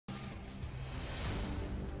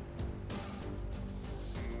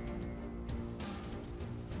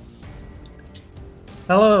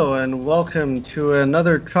Hello and welcome to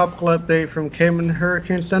another tropical update from Cayman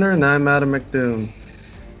Hurricane Center, and I'm Adam McDoom.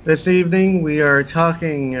 This evening we are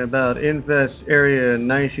talking about Invest Area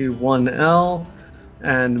 91L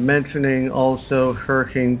and mentioning also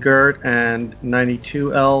Hurricane Gert and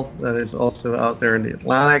 92L that is also out there in the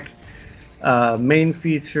Atlantic. Main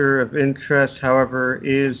feature of interest, however,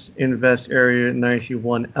 is Invest Area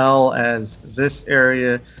 91L, as this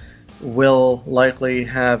area will likely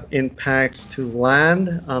have impacts to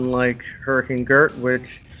land, unlike Hurricane Gert,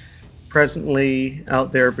 which presently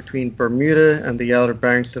out there between Bermuda and the Outer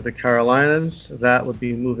Banks of the Carolinas. That would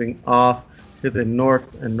be moving off to the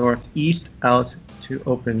north and northeast out to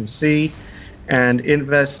open sea. And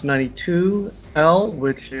Invest 92L,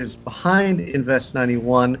 which is behind Invest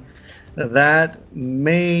 91, that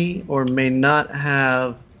may or may not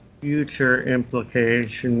have future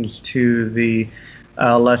implications to the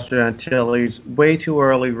Lesser Antilles. Way too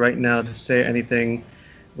early right now to say anything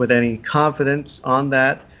with any confidence on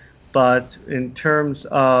that. But in terms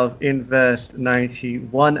of Invest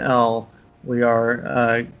 91L, we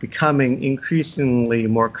are becoming increasingly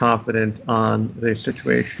more confident on the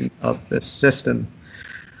situation of this system.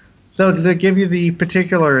 So to give you the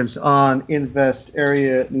particulars on Invest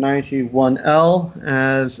Area 91L,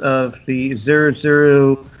 as of the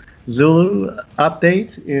 00 Zulu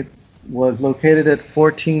update, it was located at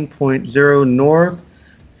 14.0 north,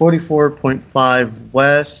 44.5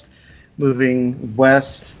 west, moving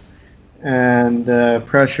west, and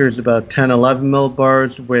pressure is about 10-11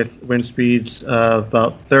 millibars with wind speeds of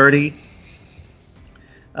about 30.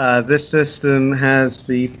 This system has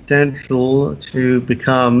the potential to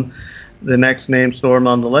become the next named storm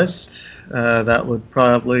on the list. That would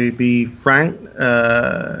probably be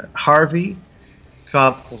Harvey,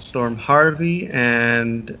 Tropical Storm Harvey,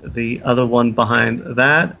 and the other one behind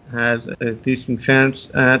that has a decent chance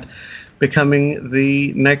at becoming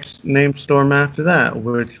the next named storm after that,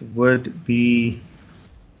 which would be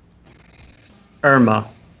Irma.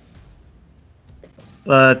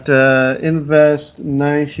 But Invest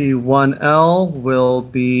 91L will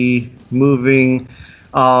be moving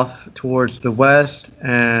off towards the west,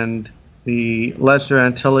 and the Lesser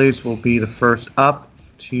Antilles will be the first up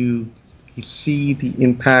to see the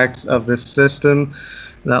impacts of this system.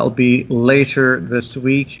 That will be later this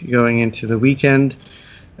week, going into the weekend,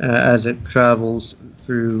 as it travels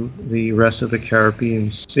through the rest of the Caribbean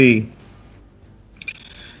Sea.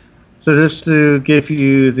 So just to give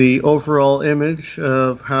you the overall image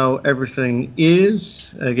of how everything is,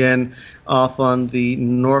 again, off on the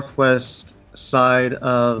northwest side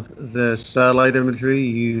of the satellite imagery,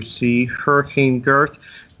 you see Hurricane Gert.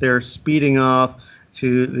 They're speeding off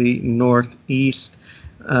to the northeast.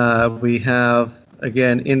 We have,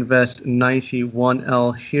 again, Invest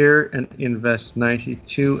 91L here and Invest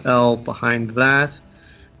 92L behind that.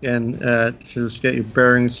 Again, to just get your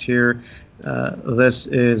bearings here, this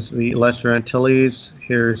is the Lesser Antilles.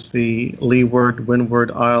 Here's the Leeward,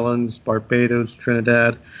 Windward Islands, Barbados,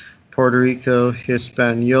 Trinidad, Puerto Rico,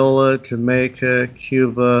 Hispaniola, Jamaica,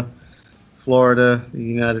 Cuba, Florida, the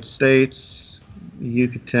United States,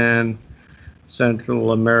 Yucatan,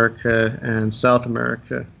 Central America, and South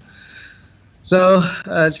America. So,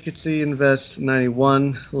 as you can see, Invest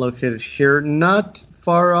 91 located here, not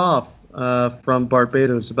far off from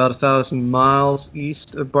Barbados, about 1,000 miles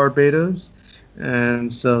east of Barbados.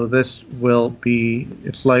 And so this will be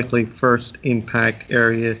its likely first impact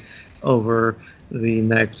area over the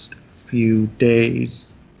next few days.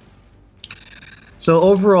 So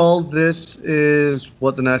overall, this is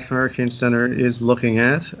what the National Hurricane Center is looking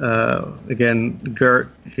at. Again,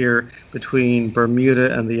 Gert here between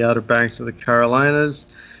Bermuda and the Outer Banks of the Carolinas.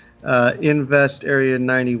 Invest Area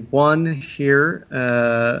 91 here,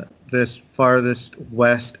 this farthest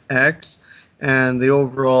west X. And the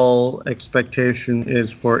overall expectation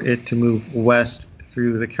is for it to move west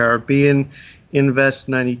through the Caribbean. Invest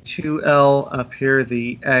 92L up here,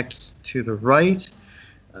 the X to the right.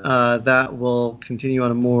 That will continue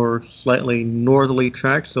on a more slightly northerly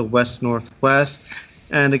track, so west-northwest.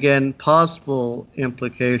 And again, possible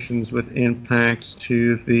implications with impacts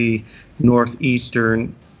to the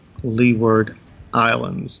northeastern Leeward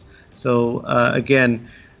Islands. So again,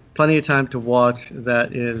 plenty of time to watch.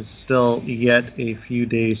 That is still yet a few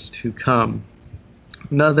days to come.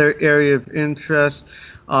 Another area of interest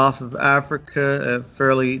off of Africa, a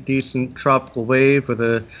fairly decent tropical wave with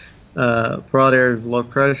a broad area of low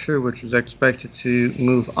pressure, which is expected to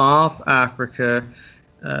move off Africa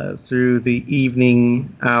through the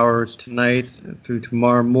evening hours tonight through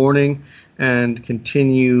tomorrow morning and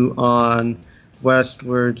continue on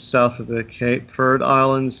westward south of the Cape Verde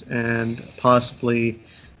Islands and possibly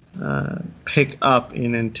pick up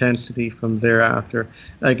in intensity from thereafter.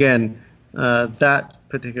 Again, that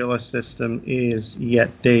particular system is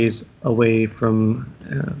yet days away from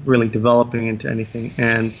really developing into anything,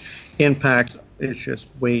 and impacts is just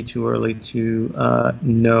way too early to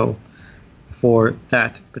know for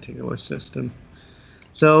that particular system.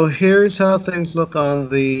 So here's how things look on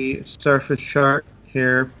the surface chart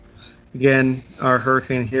here. Again, our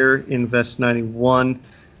hurricane here, Invest 91,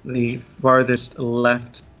 the farthest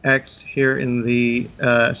left X here in the,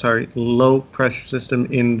 low pressure system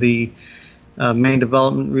in the main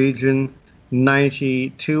development region.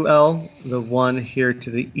 92L, the one here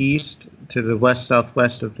to the east, to the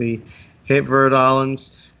west-southwest of the Cape Verde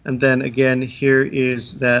Islands. And then again, here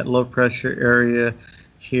is that low pressure area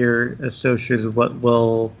here associated with what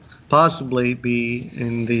will possibly be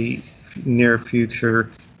in the near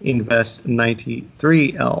future Invest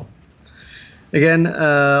 93L. Again,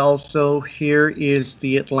 also here is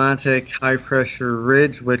the Atlantic high pressure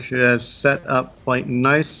ridge, which has set up quite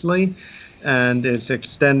nicely and is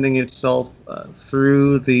extending itself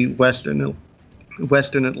through the western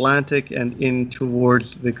Atlantic and in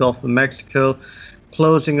towards the Gulf of Mexico,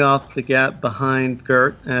 closing off the gap behind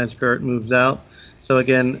GERT as GERT moves out. So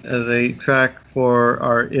again, the track for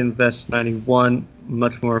our Invest 91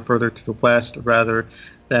 much more further to the west rather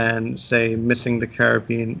than, say, missing the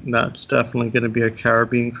Caribbean. That's definitely going to be a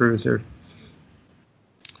Caribbean cruiser.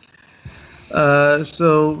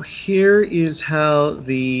 So here is how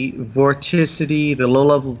the vorticity, the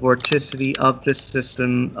low-level vorticity of this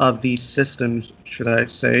system, of these systems, should I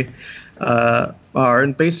say, are.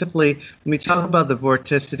 And basically, when we talk about the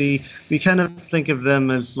vorticity, we kind of think of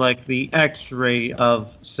them as like the X-ray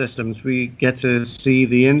of systems. We get to see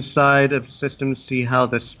the inside of systems, see how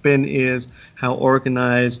the spin is, how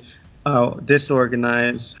organized, how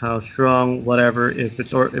disorganized, how strong, whatever. If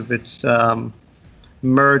it's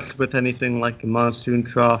merged with anything like the monsoon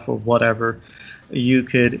trough or whatever, you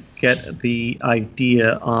could get the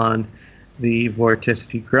idea on the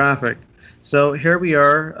vorticity graphic. So here we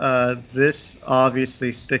are. This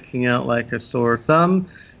obviously sticking out like a sore thumb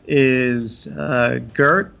is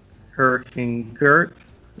GERT, Hurricane GERT.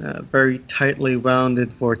 Very tightly rounded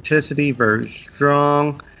vorticity, very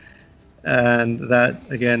strong, and that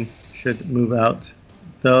again should move out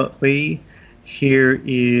the way. Here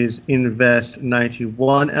is Invest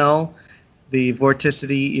 91L. The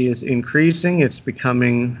vorticity is increasing. It's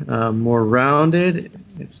becoming more rounded.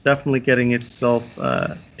 It's definitely getting itself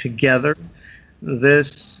together.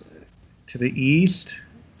 This to the east,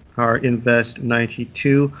 our Invest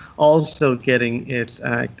 92, also getting its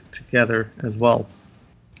act together as well.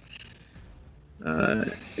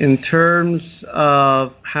 In terms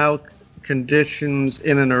of how conditions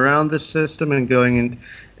in and around the system and going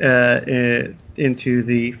into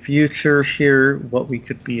the future here, what we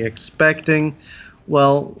could be expecting,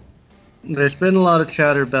 well, there's been a lot of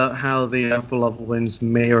chatter about how the upper level winds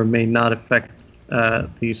may or may not affect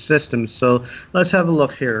these systems. So let's have a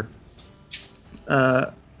look here.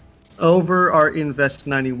 Over our Invest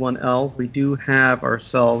 91L, we do have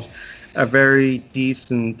ourselves a very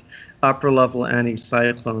decent upper level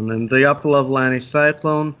anticyclone, and the upper level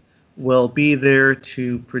anticyclone will be there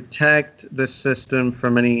to protect the system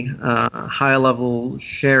from any high level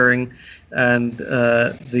sharing, and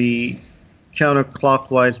the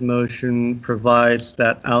counterclockwise motion provides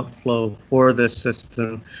that outflow for this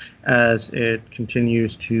system as it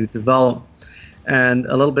continues to develop. And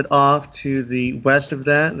a little bit off to the west of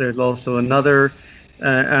that, there's also another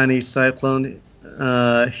anticyclone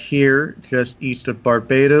here just east of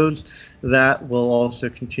Barbados that will also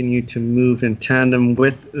continue to move in tandem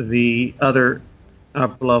with the other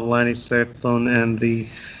upper level anticyclone and the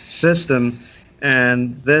system.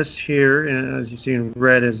 And this here, as you see in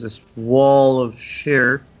red, is this wall of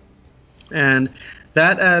shear, and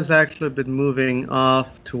that has actually been moving off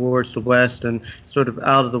towards the west and sort of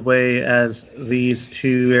out of the way as these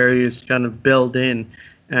two areas kind of build in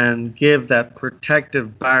and give that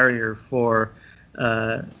protective barrier for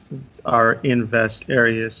our Invest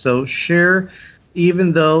areas. So shear,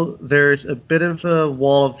 even though there's a bit of a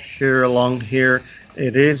wall of shear along here,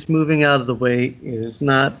 it is moving out of the way. It is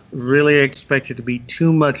not really expected to be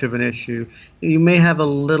too much of an issue. You may have a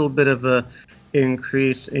little bit of a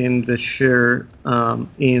increase in the shear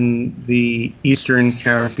in the Eastern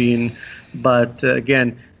Caribbean, but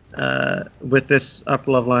again, with this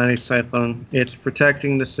upper level anticyclone, it's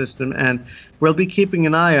protecting the system, and we'll be keeping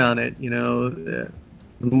an eye on it. You know, the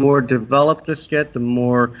more developed this gets, the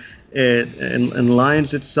more it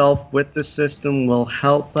aligns itself with the system, will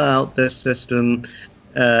help out this system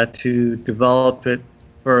to develop it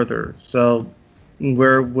further. So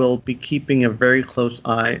where we'll be keeping a very close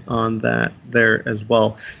eye on that there as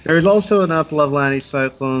well. There is also an up-level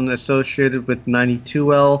anticyclone associated with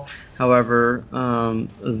 92L. However,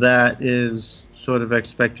 that is sort of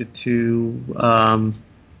expected to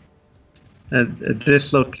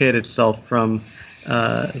dislocate itself from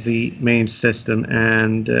the main system,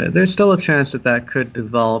 and there's still a chance that that could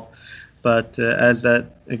develop, but as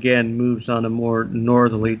that again moves on a more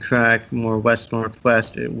northerly track, more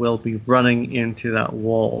west-northwest, it will be running into that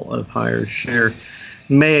wall of higher shear.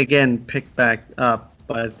 May again pick back up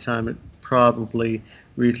by the time it probably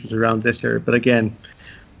reaches around this area, but again,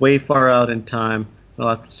 way far out in time. We'll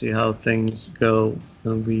have to see how things go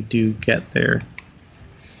when we do get there.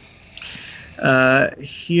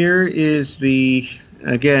 Here is the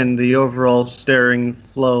overall steering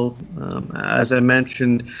flow. As I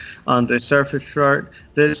mentioned on the surface chart,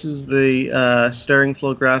 this is the steering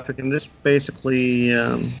flow graphic, and this basically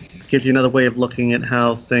gives you another way of looking at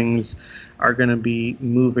how things are going to be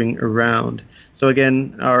moving around. So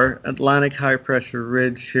again, our Atlantic high pressure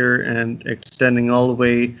ridge here and extending all the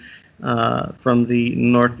way from the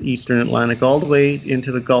northeastern Atlantic all the way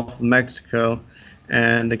into the Gulf of Mexico.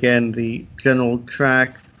 And again, the general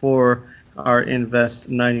track for our Invest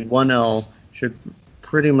 91L should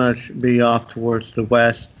pretty much be off towards the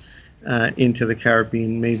west into the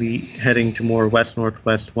Caribbean, maybe heading to more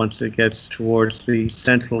west-northwest once it gets towards the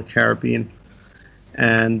central Caribbean.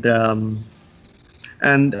 And I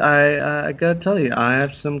gotta tell you, I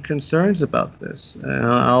have some concerns about this.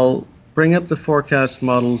 I'll bring up the forecast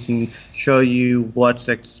models and show you what's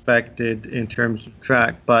expected in terms of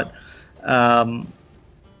track, but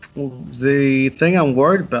the thing I'm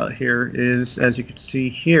worried about here is, as you can see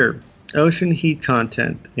here, ocean heat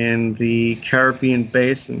content in the Caribbean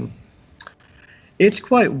basin. It's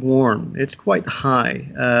quite warm. It's quite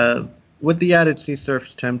high. With the added sea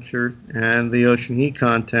surface temperature and the ocean heat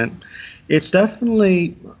content, it's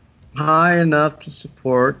definitely high enough to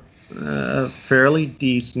support a fairly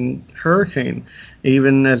decent hurricane,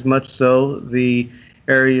 even as much so the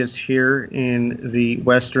areas here in the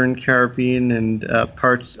Western Caribbean and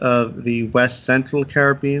parts of the West Central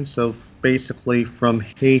Caribbean, so basically from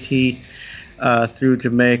Haiti through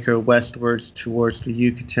Jamaica westwards towards the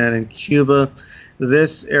Yucatan and Cuba.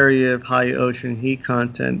 This area of high ocean heat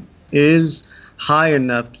content is high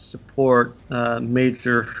enough to support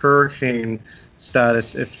major hurricane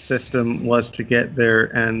status if the system was to get there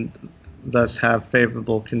and thus have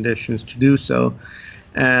favorable conditions to do so.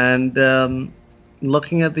 And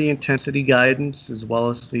looking at the intensity guidance as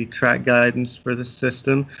well as the track guidance for the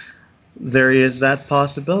system, there is that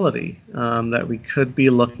possibility that we could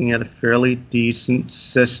be looking at a fairly decent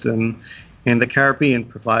system in the Caribbean,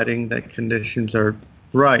 providing that conditions are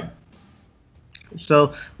right.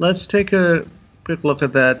 So let's take a quick look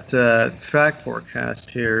at that track forecast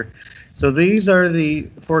here. So these are the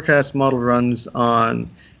forecast model runs on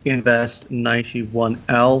Invest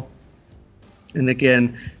 91L. And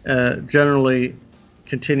again, generally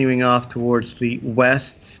continuing off towards the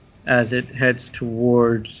west as it heads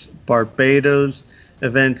towards Barbados,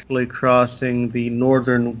 eventually crossing the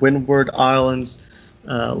northern Windward Islands,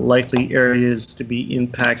 likely areas to be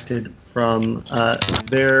impacted from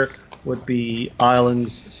there would be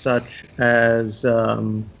islands such as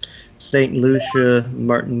St. Lucia,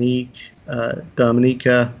 Martinique,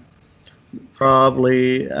 Dominica,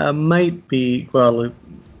 probably might be Guadeloupe.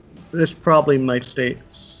 This probably might stay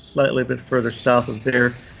slightly a bit further south of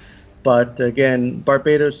there. But again,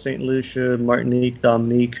 Barbados, St. Lucia, Martinique,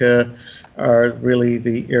 Dominica are really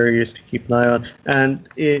the areas to keep an eye on. And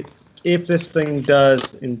if this thing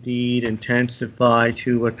does indeed intensify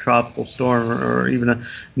to a tropical storm or even a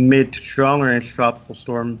mid to strong range tropical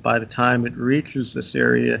storm by the time it reaches this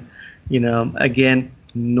area, again,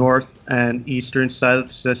 north and eastern side of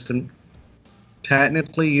the system,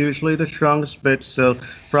 technically usually the strongest bit, so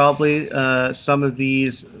probably some of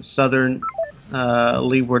these southern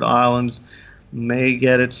leeward islands may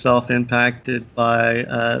get itself impacted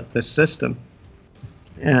by the system.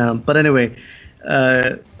 But anyway,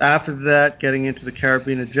 after that, getting into the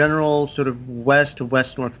Caribbean in general, sort of west to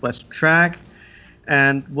west-northwest track,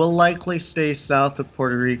 and will likely stay south of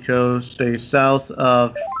Puerto Rico, stay south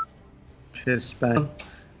of Hispaniola,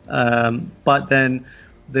 but then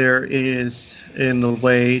there is in the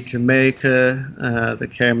way Jamaica, the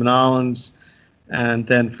Cayman Islands, and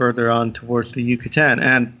then further on towards the Yucatan.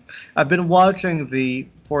 And I've been watching the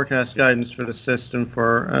forecast guidance for the system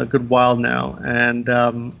for a good while now.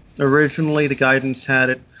 And originally the guidance had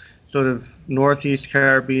it sort of northeast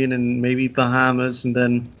Caribbean and maybe Bahamas. And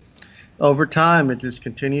then over time, it just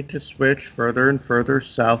continued to switch further and further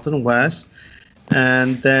south and west.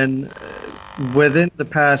 and then within the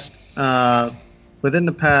past within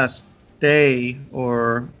the past day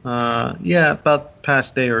or yeah, about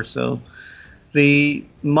past day or so, the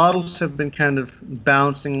models have been kind of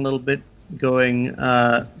bouncing a little bit, going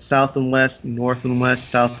south and west, north and west,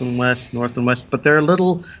 south and west, north and west, but they're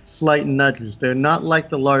little slight nudges. They're not like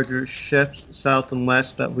the larger shifts south and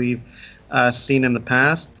west that we've seen in the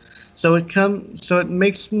past. So it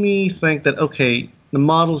makes me think that, okay, the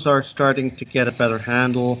models are starting to get a better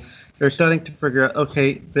handle. They're starting to figure out,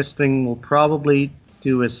 okay, this thing will probably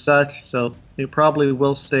do as such, so it probably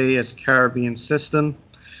will stay as a Caribbean system,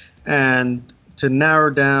 and to narrow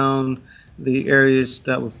down the areas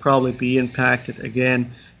that would probably be impacted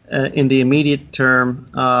again in the immediate term,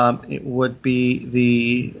 it would be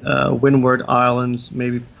the Windward Islands,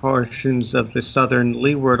 maybe portions of the southern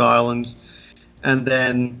Leeward Islands, and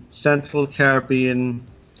then Central Caribbean,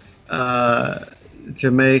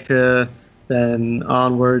 Jamaica, then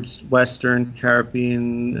onwards, Western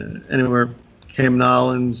Caribbean, anywhere, Cayman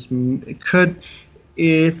Islands. It could,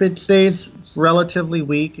 if it stays relatively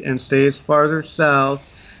weak and stays farther south,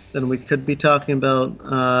 then we could be talking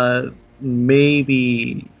about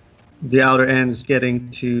maybe the outer ends getting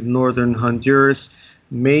to northern Honduras.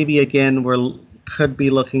 Maybe again we could be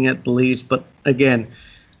looking at Belize, but again,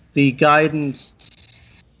 the guidance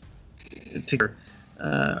to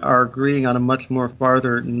are agreeing on a much more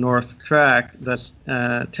farther north track that's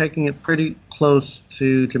taking it pretty close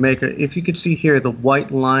to Jamaica. If you could see here, the white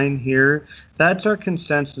line here, that's our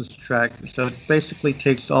consensus track. So it basically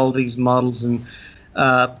takes all these models and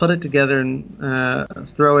put it together and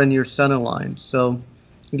throw in your center line. So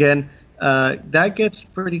again, that gets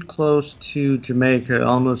pretty close to Jamaica,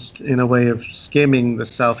 almost in a way of skimming the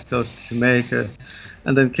south coast of Jamaica,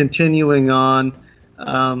 and then continuing on,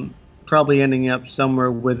 probably ending up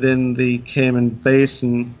somewhere within the Cayman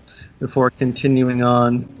Basin before continuing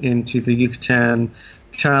on into the Yucatan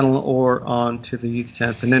Channel or onto the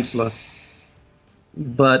Yucatan Peninsula.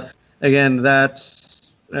 But again,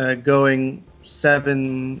 that's going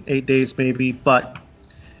 7-8 days maybe, but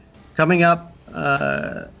coming up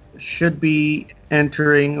should be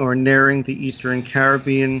entering or nearing the Eastern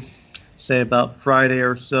Caribbean, say about Friday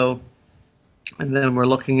or so, and then we're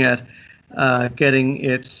looking at getting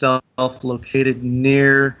itself located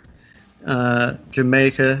near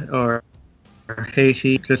Jamaica or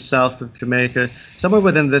Haiti, just south of Jamaica, somewhere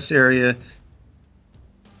within this area.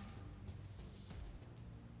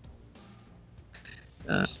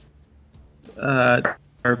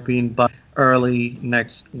 Caribbean by early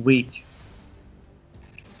next week.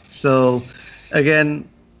 So again,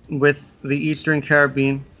 with the Eastern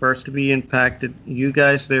Caribbean first to be impacted, you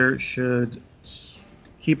guys there should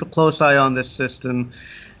keep a close eye on this system,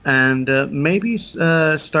 and maybe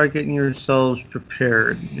start getting yourselves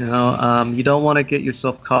prepared. You don't want to get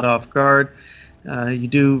yourself caught off guard. You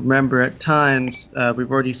do remember at times,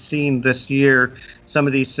 we've already seen this year some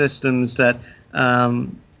of these systems that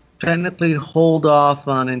technically hold off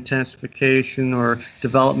on intensification or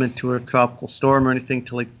development to a tropical storm or anything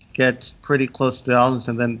till it gets pretty close to the islands,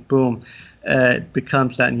 and then boom, it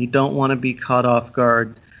becomes that, and you don't want to be caught off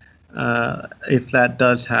guard if that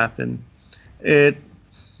does happen. There's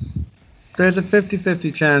a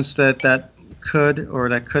 50-50 chance that could or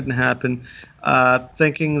that couldn't happen.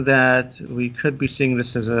 Thinking that we could be seeing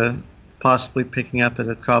this as possibly picking up as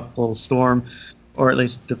a tropical storm, or at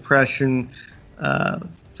least depression,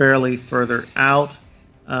 fairly further out,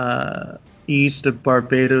 east of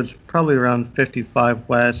Barbados, probably around 55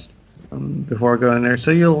 west, before going there.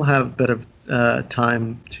 So you'll have a bit of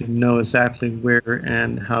time to know exactly where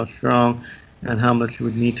and how strong and how much you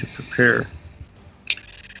would need to prepare.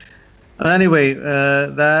 Anyway,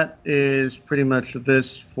 that is pretty much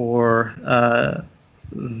this for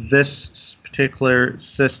this particular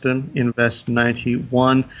system, Invest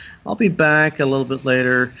 91. I'll be back a little bit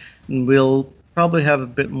later, and we'll probably have a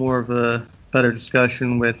bit more of a better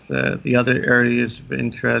discussion with the other areas of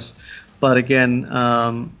interest. But again,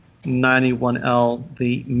 91L,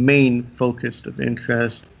 the main focus of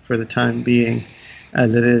interest for the time being,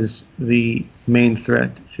 as it is the main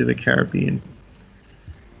threat to the Caribbean.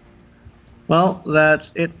 Well,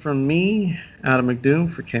 that's it from me, Adam McDoom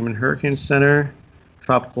for Cayman Hurricane Center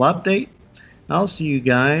Tropical Update. I'll see you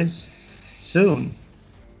guys soon.